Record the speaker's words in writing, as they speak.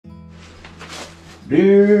Where's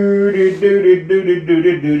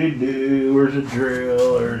the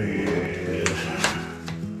drill? There it is.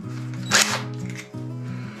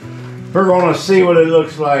 We're gonna see what it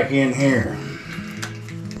looks like in here.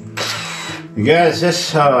 You guys,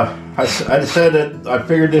 this I said that I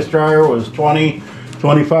figured this dryer was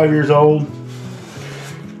 25 years old.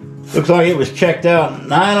 Looks like it was checked out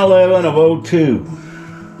 9/11 of 02.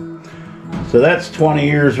 So that's 20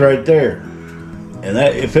 years right there. And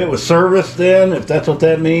that, if it was serviced then, if that's what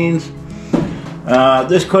that means,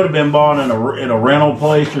 this could have been bought in a rental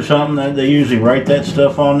place or something. They usually write that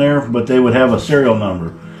stuff on there, but they would have a serial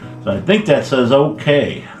number. So I think that says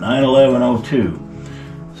OK, 9/11/02.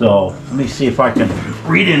 So let me see if I can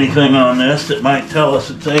read anything on this that might tell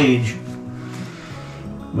us its age.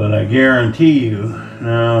 But I guarantee you,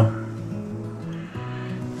 no,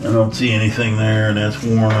 I don't see anything there that's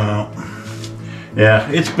worn out. Yeah,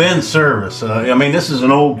 it's been serviced. I mean, this is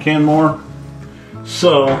an old Kenmore,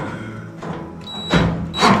 so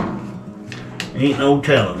ain't no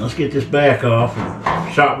telling. Let's get this back off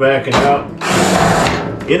and shop back it out.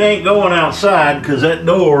 It ain't going outside because that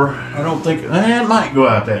door, I don't think, it might go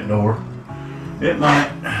out that door. It might.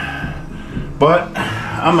 But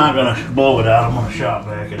I'm not going to blow it out. I'm going to shop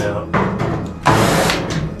back it out.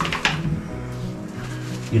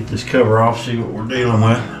 Get this cover off, see what we're dealing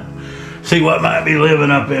with. See what might be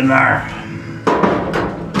living up in there.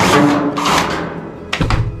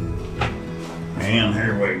 And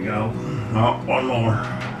here we go. Oh, one more.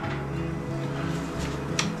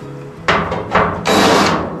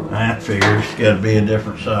 That figures, got to be a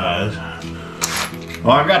different size.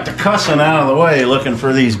 Well, I got the cussing out of the way looking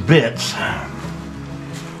for these bits.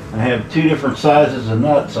 I have two different sizes of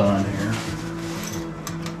nuts on here.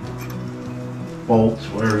 Bolts,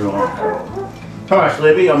 whatever you want to call it. Gosh,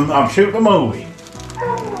 Libby, I'm shooting a movie.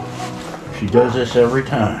 She does this every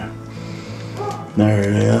time. There it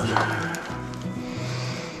is.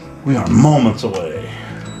 We are moments away.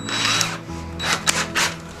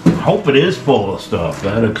 Hope it is full of stuff.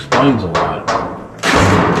 That explains a lot.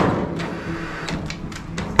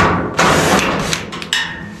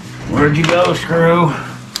 Where'd you go, screw?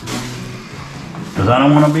 Because I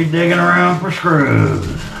don't want to be digging around for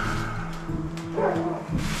screws.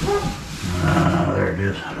 There it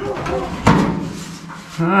is.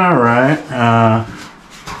 Alright.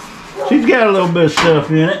 She's got a little bit of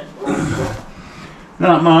stuff in it.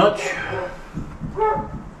 Not much.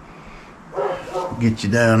 Get you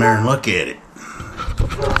down there and look at it.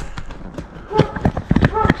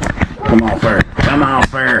 Come on, fair. Come on,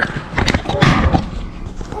 fair.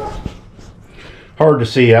 Hard to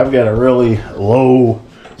see. I've got a really low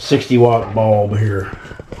 60-watt bulb here.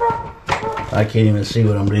 I can't even see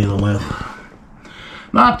what I'm dealing with.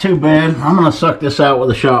 Not too bad. I'm going to suck this out with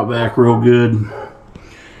a shop vac real good.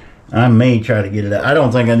 I may try to get it out. I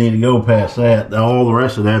don't think I need to go past that. All the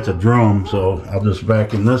rest of that's a drum, so I'll just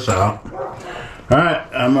vacuum this out.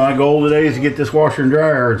 Alright, my goal today is to get this washer and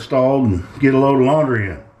dryer installed and get a load of laundry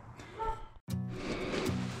in.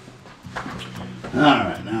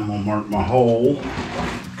 Alright, now I'm going to mark my hole.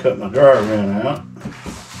 Cut my dryer vent out.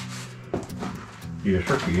 Yes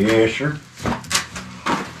sir, yes sir.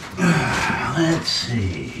 Let's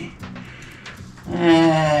see.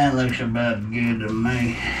 That looks about good to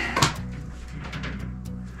me.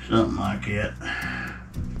 Something like that.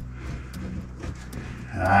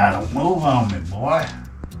 Don't move on me, boy.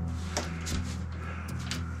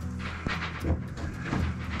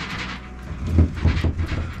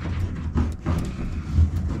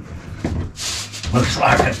 Looks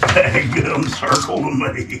like a daggum circle to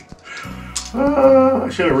me. I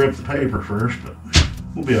should have ripped the paper first, but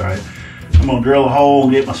we'll be alright. I'm gonna drill a hole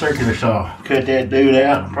and get my circular saw. Cut that dude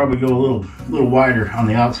out and probably go a little wider on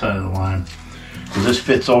the outside of the line. Because this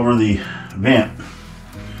fits over the vent.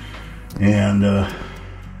 And then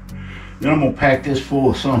I'm gonna pack this full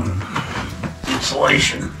of something.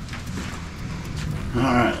 Insulation.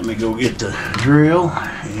 Alright, let me go get the drill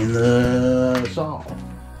and the saw.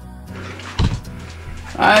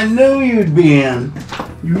 I knew you'd be in.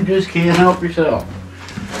 You just can't help yourself.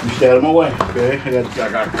 Just out of my way, okay? I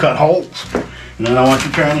got to cut holes. And then I want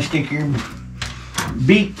you trying to stick your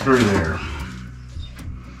beak through there.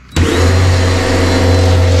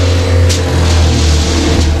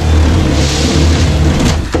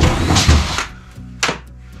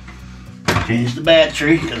 Change the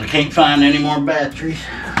battery because I can't find any more batteries.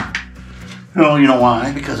 Oh, you know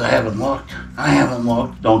why? Because I haven't looked. I haven't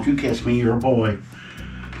looked. Don't you kiss me, you're a boy.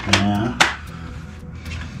 Yeah.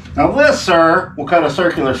 Now this, sir, will cut a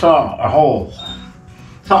circular saw, a hole.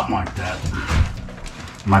 Something like that.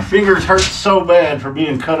 My fingers hurt so bad for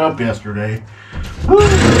being cut up yesterday. Woo.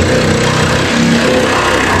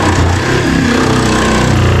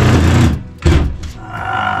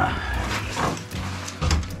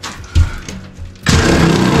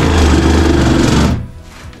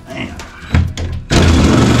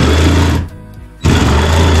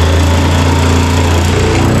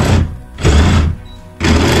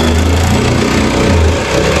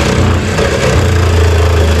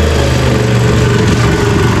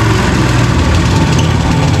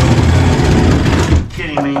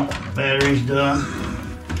 see me. Battery's done.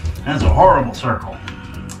 That's a horrible circle.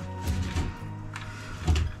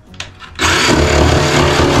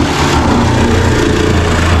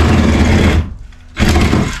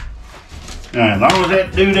 As long as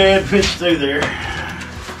that doodad fits through there,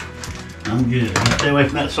 I'm good. Stay away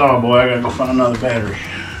from that saw, boy. I gotta go find another battery.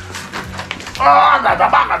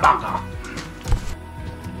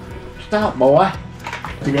 Stop, boy.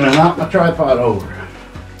 You're gonna knock my tripod over.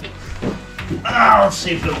 Let's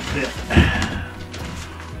see if it'll fit.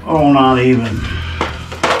 Oh, not even.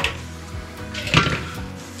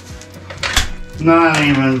 Not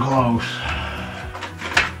even close.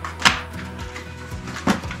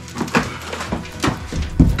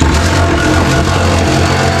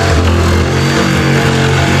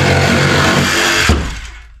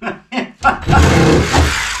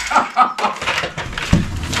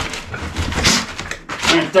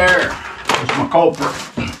 Right there. That's my culprit.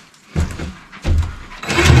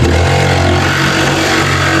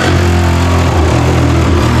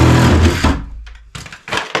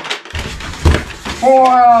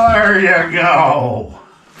 Well, there you go.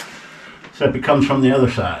 Except it comes from the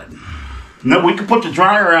other side. No, we could put the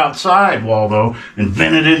dryer outside, Waldo, and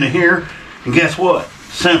vent it into here. And guess what?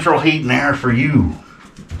 Central heat and air for you.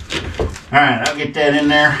 Alright, I'll get that in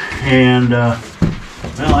there. And,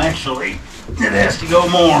 well, actually, it has to go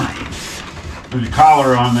more. There's a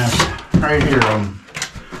collar on this. Right here.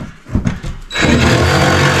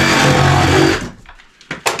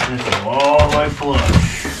 This is all the way flush.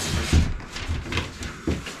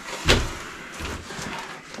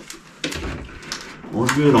 We're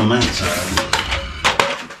good on that side.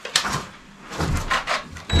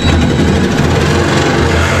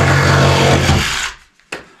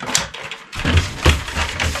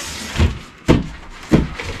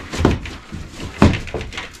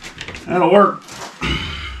 That'll work.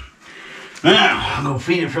 Now, I'm going to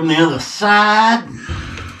feed it from the other side.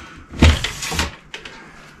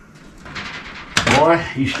 Boy,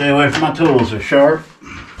 you stay away from my tools, they're sharp.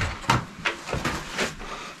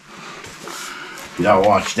 Y'all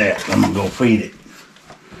watch that. I'm gonna go feed it.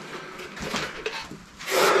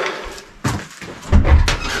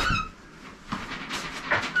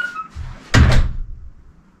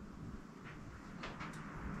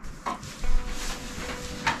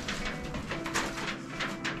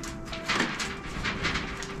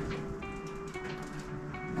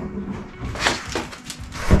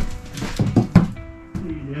 What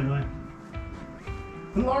are you doing?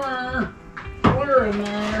 Lure in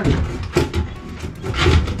there.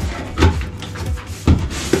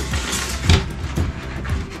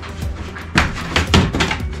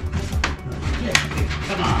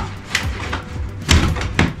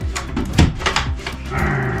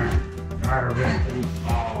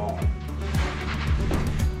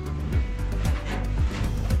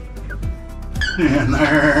 And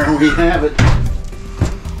there we have it.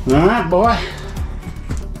 Alright, boy.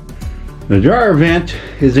 The dryer vent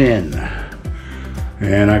is in.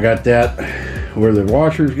 And I got that where the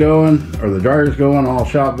washer's going, or the dryer's going, all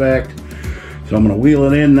shop vac. So I'm going to wheel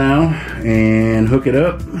it in now and hook it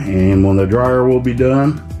up. And when the dryer will be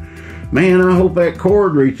done, man, I hope that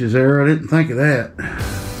cord reaches there. I didn't think of that.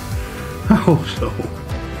 I hope so.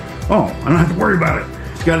 Oh, I don't have to worry about it.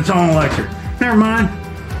 It's got its own electric. Never mind.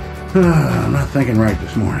 I'm not thinking right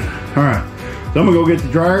this morning. Alright, so I'm going to go get the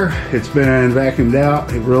dryer. It's been vacuumed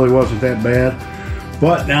out. It really wasn't that bad.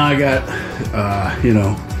 But now I got, you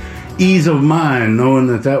know, ease of mind knowing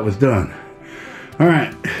that that was done.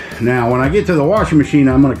 Alright, now when I get to the washing machine,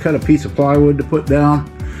 I'm going to cut a piece of plywood to put down.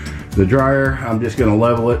 The dryer, I'm just going to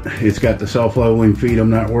level it. It's got the self-leveling feet. I'm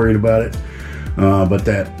not worried about it. But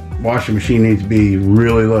that washing machine needs to be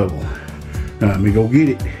really level. Let me go get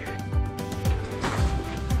it.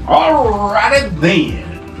 Alrighty then.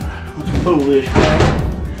 Let's pull this back.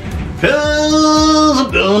 Cause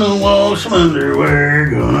I'm gonna wash some underwear.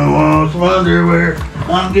 Gonna wash some underwear.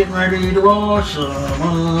 I'm getting ready to wash some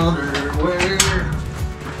underwear.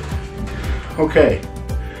 Okay.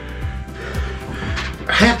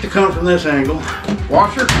 I have to come from this angle.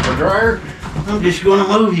 Washer or dryer, I'm just gonna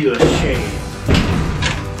move you a shade.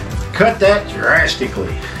 Cut that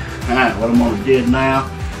drastically. Alright, what I'm gonna do now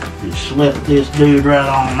is slip this dude right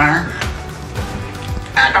on there.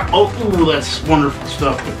 Oh, that's wonderful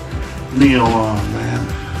stuff to kneel on, man.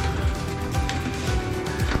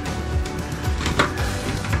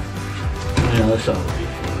 Yeah, that's all right.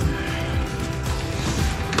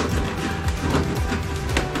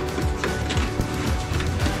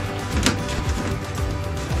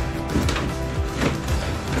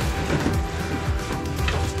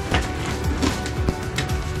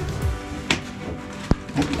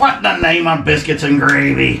 What? That doesn't name on biscuits and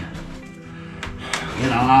gravy.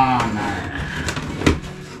 Get on there.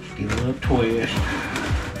 Just give it a little twist.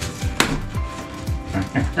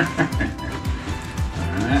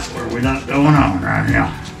 Alright, where we not going on right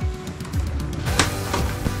now.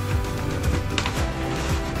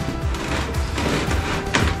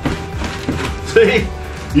 See?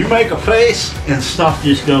 You make a face and stuff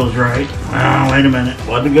just goes right. Oh, wait a minute.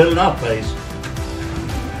 Wasn't a good enough face.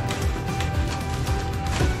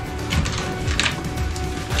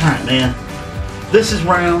 Alright, man. This is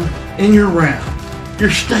round and you're round. You're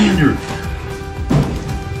standard.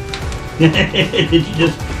 Did you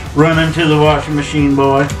just run into the washing machine,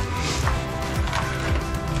 boy?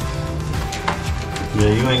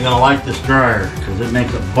 Yeah, you ain't gonna like this dryer because it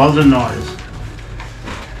makes a buzzing noise.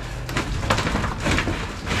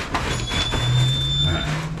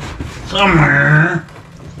 Somewhere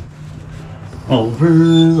over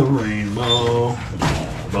the rainbow,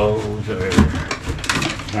 rainbows are.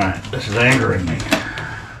 Alright, this is angering me.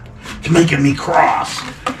 It's making me cross.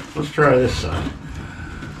 Let's try this side.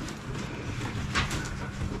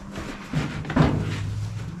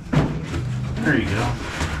 There you go.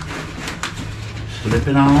 Slip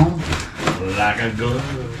it on like a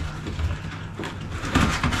glove.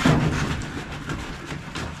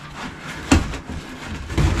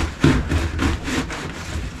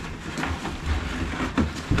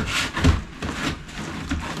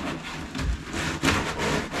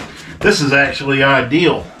 This is actually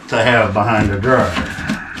ideal to have behind a dryer.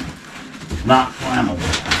 Not flammable.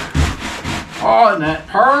 Oh, and that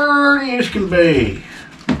pretty as can be.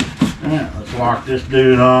 Yeah, let's lock this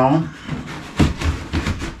dude on.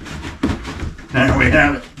 There we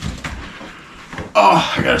have it.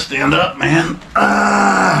 Oh, I gotta stand up, man.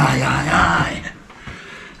 Alright,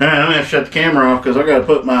 I'm gonna shut the camera off because I gotta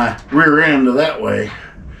put my rear end to that way.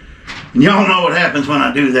 And y'all know what happens when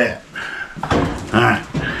I do that. Alright.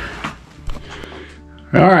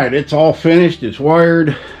 Alright, it's all finished. It's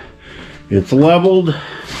wired. It's leveled.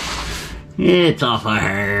 It's off a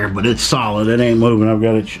hair, but it's solid. It ain't moving. I've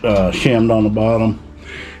got it shimmed on the bottom.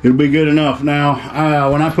 It'll be good enough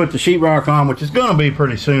now. When I put the sheetrock on, which is going to be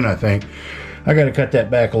pretty soon, I think, I got to cut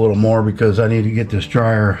that back a little more because I need to get this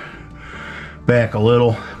dryer back a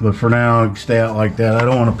little. But for now, I can stay out like that. I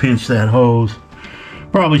don't want to pinch that hose.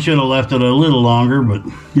 Probably should have left it a little longer, but,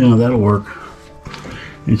 you know, that'll work.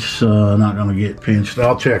 It's not going to get pinched.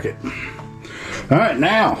 I'll check it. All right,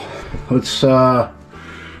 now let's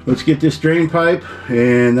get this drain pipe,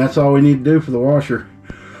 and that's all we need to do for the washer.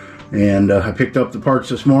 And I picked up the parts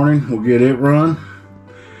this morning. We'll get it run,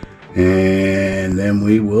 and then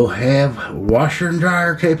we will have washer and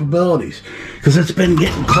dryer capabilities. Because it's been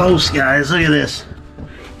getting close, guys. Look at this.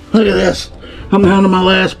 Look at this. I'm down to my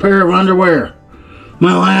last pair of underwear.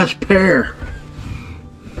 My last pair.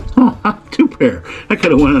 Oh, 2 pair. I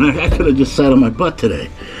could have went and I could have just sat on my butt today.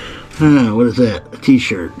 What is that? A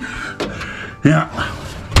t-shirt. Yeah.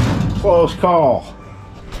 Close call.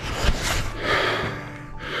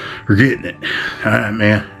 We're getting it. Alright,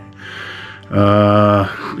 man.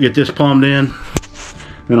 Get this plumbed in.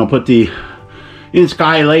 Then I'll put the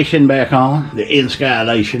insulation back on. The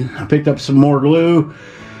insulation. I picked up some more glue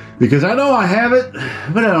because I know I have it,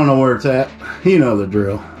 but I don't know where it's at. You know the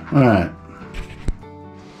drill. Alright.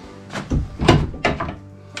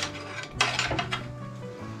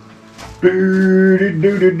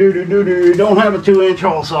 Don't have a 2-inch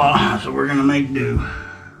hole saw, so we're gonna make do.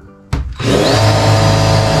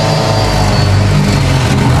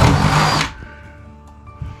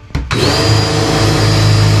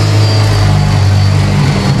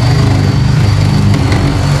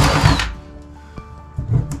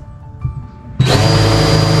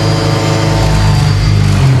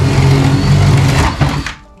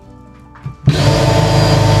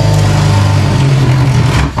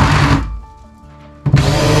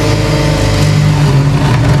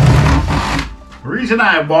 The reason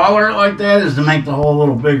I baller it like that is to make the hole a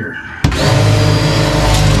little bigger.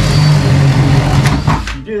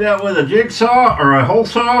 If you do that with a jigsaw or a hole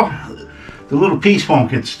saw, the little piece won't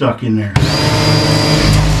get stuck in there.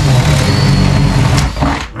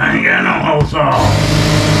 I ain't got no hole saw.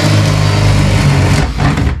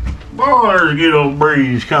 Boy, there's a good old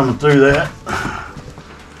breeze coming through that.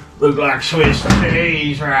 Look like Swiss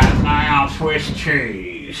cheese right now, Swiss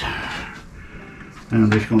cheese. And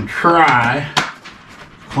I'm just going to try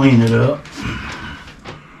clean it up.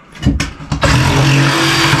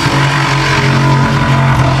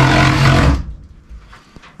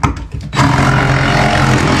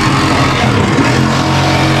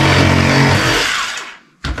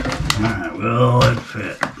 Alright, well, it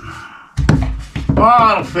fit.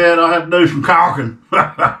 Well, that'll fit. I'll have to do some caulking.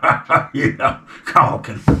 Yeah,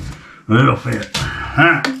 caulking. It'll fit.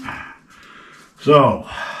 Alright. So,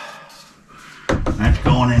 that's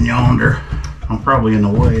going in yonder. I'm probably in the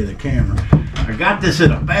way of the camera. I got this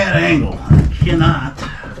at a bad angle. I cannot.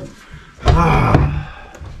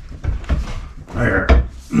 There.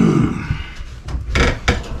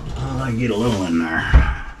 I get a little in there.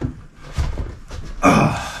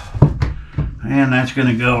 And that's going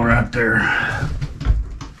to go right there.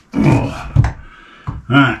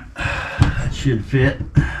 Alright. That should fit.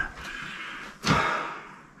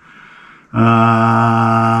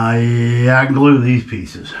 Yeah, I can glue these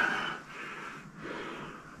pieces.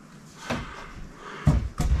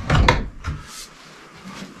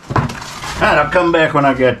 Alright, I'll come back when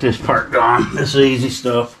I got this part done. This is easy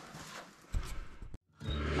stuff.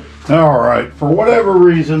 Alright, for whatever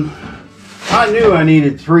reason, I knew I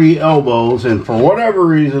needed 3 elbows, and for whatever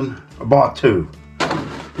reason, I bought 2.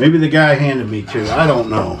 Maybe the guy handed me 2. I don't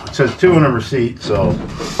know. It says 2 on the receipt, so.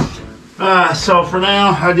 So for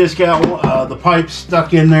now, I just got the pipe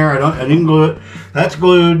stuck in there. I didn't glue it. That's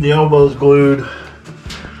glued. The elbow's glued.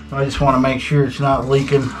 I just want to make sure it's not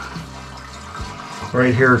leaking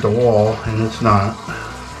right here at the wall, and it's not.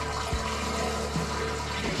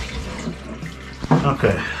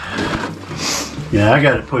 Okay. Yeah, I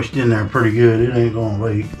got it pushed in there pretty good. It ain't gonna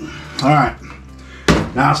leak. Alright.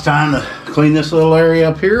 Now it's time to clean this little area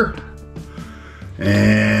up here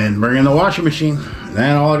and bring in the washing machine.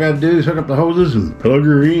 Then all I gotta do is hook up the hoses and plug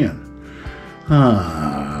her in.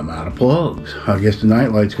 I'm out of plugs. I guess the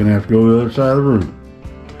night light's gonna have to go to the other side of the room.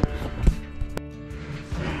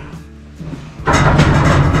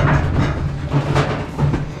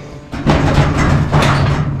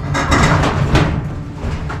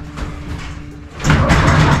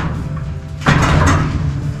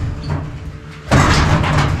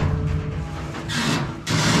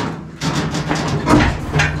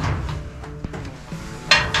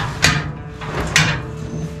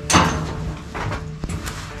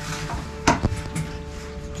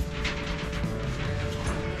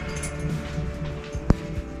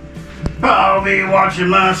 I'll be washing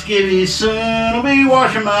my skivvies soon. I'll be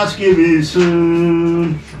washing my skivvies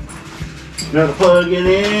soon. Gotta plug it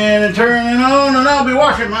in and turn it on, and I'll be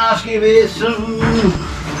washing my skivvies soon.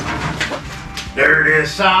 Dirty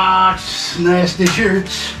socks, nasty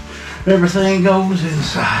shirts, everything goes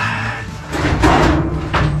inside.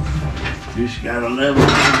 Just gotta level it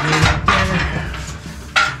up there.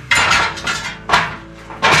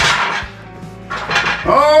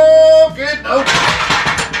 Okay, okay.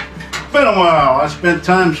 Been a while. I spent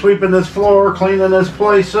time sweeping this floor, cleaning this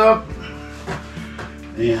place up,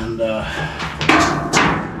 and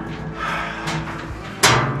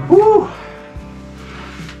whoo,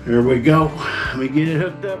 here we go. Let me get it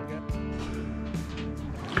hooked up.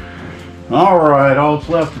 All right, all that's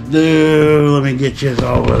left to do, let me get you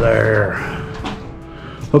over there.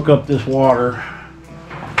 Hook up this water.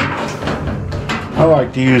 I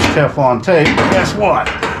like to use Teflon tape, but guess what?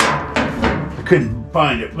 I couldn't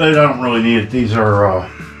find it, but I don't really need it. These are,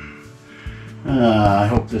 I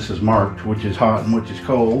hope this is marked, which is hot and which is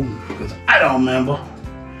cold, because I don't remember.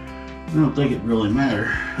 I don't think it really matters.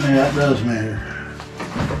 Yeah, it does matter.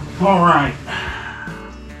 All right.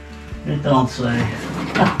 It don't say.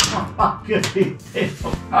 Good deal.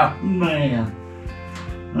 Oh, man.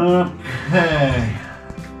 Okay.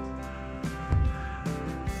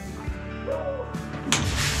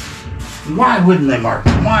 Why wouldn't they mark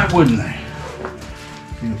it? Why wouldn't they?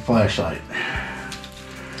 Need a flashlight.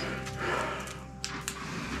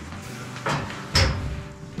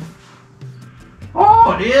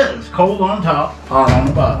 Oh, it is. Cold on top, hot on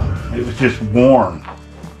the bottom. It was just warm.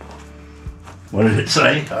 What did it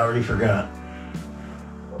say? I already forgot.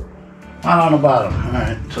 Hot on the bottom.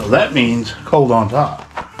 Alright, so that means cold on top.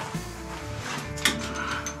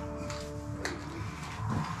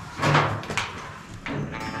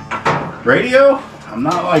 Radio? I'm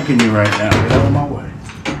not liking you right now. Get out of my way.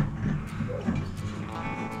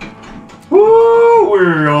 Woo!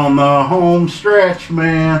 We're on the home stretch,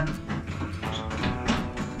 man.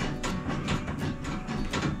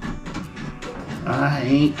 I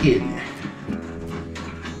ain't kidding you.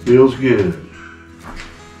 Feels good.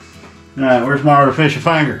 Alright, where's my artificial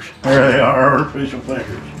fingers? There they are, artificial fingers.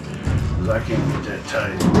 Because I can't get that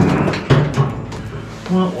tight.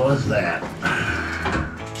 What was that?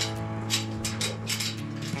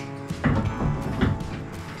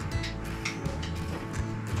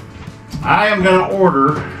 I am going to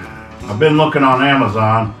order, I've been looking on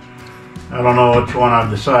Amazon, I don't know which one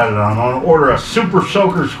I've decided on. I'm going to order a Super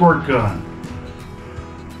Soaker squirt gun.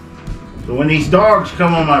 So when these dogs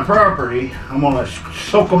come on my property, I'm gonna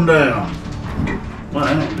soak them down. Well,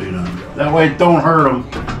 I don't do nothing. That way it don't hurt them,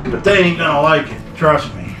 but they ain't gonna like it.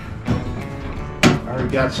 Trust me. I already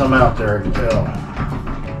got some out there, I can tell.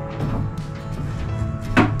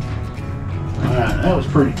 Alright, that was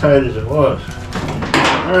pretty tight as it was.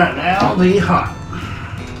 Alright, now the hot.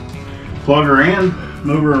 Plug her in,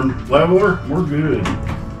 move her and level her, we're good.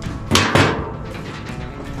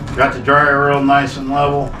 Got the dryer real nice and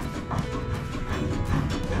level.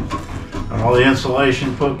 Got all the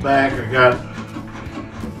insulation put back. I got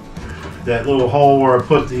that little hole where I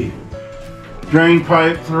put the drain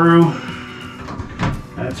pipe through.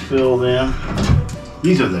 That's filled in.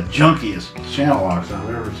 These are the junkiest channel locks I've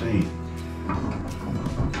ever seen.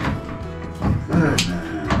 Goodness.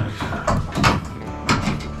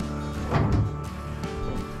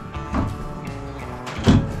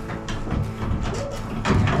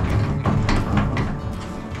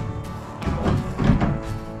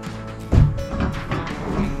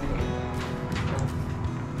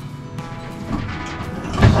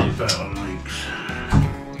 Let's see if that one leaks.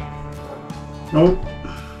 Nope.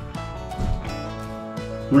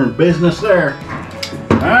 We're in business there.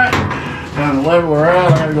 Alright, time to level her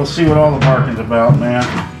out. I gotta go see what all the barking's about, man.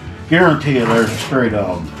 Guarantee you there's a stray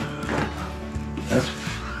dog. That's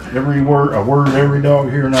every word, a word every dog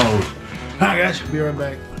here knows. Alright guys, be right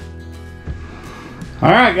back.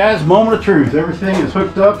 Alright guys, moment of truth. Everything is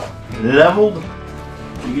hooked up, leveled.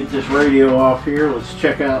 You get this radio off here. Let's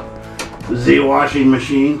check out the Z washing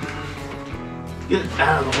machine. Get it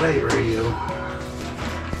out of the way, radio.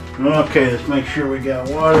 Okay, let's make sure we got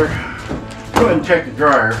water. Go ahead and check the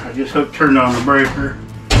dryer. I just turned on the breaker.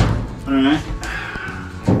 Alright.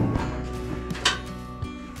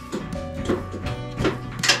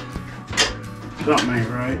 Something ain't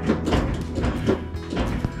right.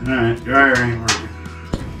 Alright, dryer ain't working.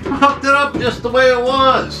 I hooked it up just the way it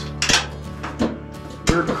was.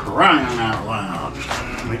 We're crying out loud.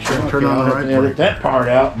 Make sure I turn on the right breaker. Edit that part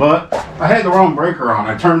out, but I had the wrong breaker on.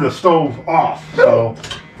 I turned the stove off, so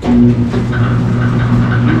it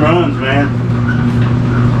runs, man.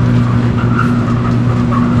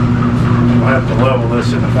 I'll have to level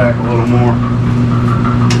this in the back a little more.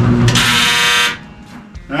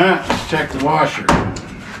 Alright, let's check the washer.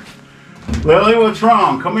 Lily, what's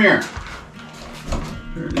wrong? Come here.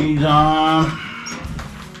 Turn these on.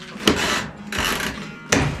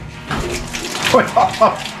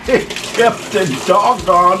 It kept the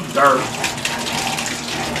doggone dirt.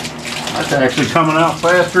 That's actually coming out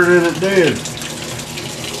faster than it did.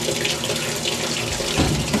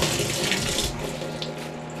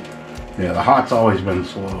 Yeah, the hot's always been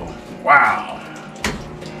slow. Wow.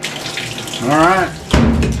 Alright.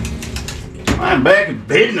 I'm back in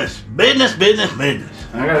business. Business.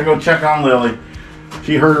 I gotta go check on Lily.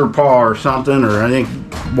 She hurt her paw or something, or I think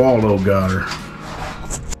Waldo got her.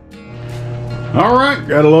 Alright,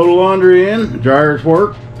 got a load of laundry in. The dryer's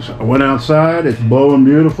worked. So I went outside. It's blowing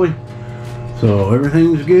beautifully. So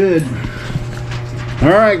everything's good.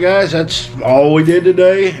 Alright guys, that's all we did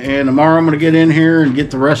today. And tomorrow I'm going to get in here and get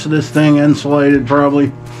the rest of this thing insulated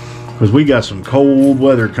probably. Because we got some cold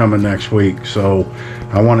weather coming next week. So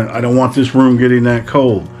I don't want this room getting that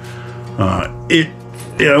cold. It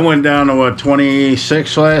went down to what,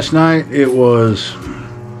 26 last night. It was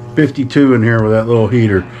 52 in here with that little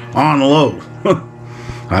heater on low.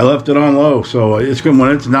 I left it on low, so it's good.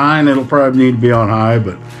 When it's 9, it'll probably need to be on high,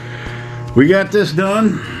 but we got this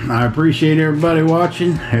done. I appreciate everybody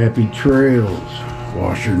watching. Happy trails.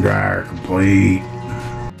 Washer and dryer complete.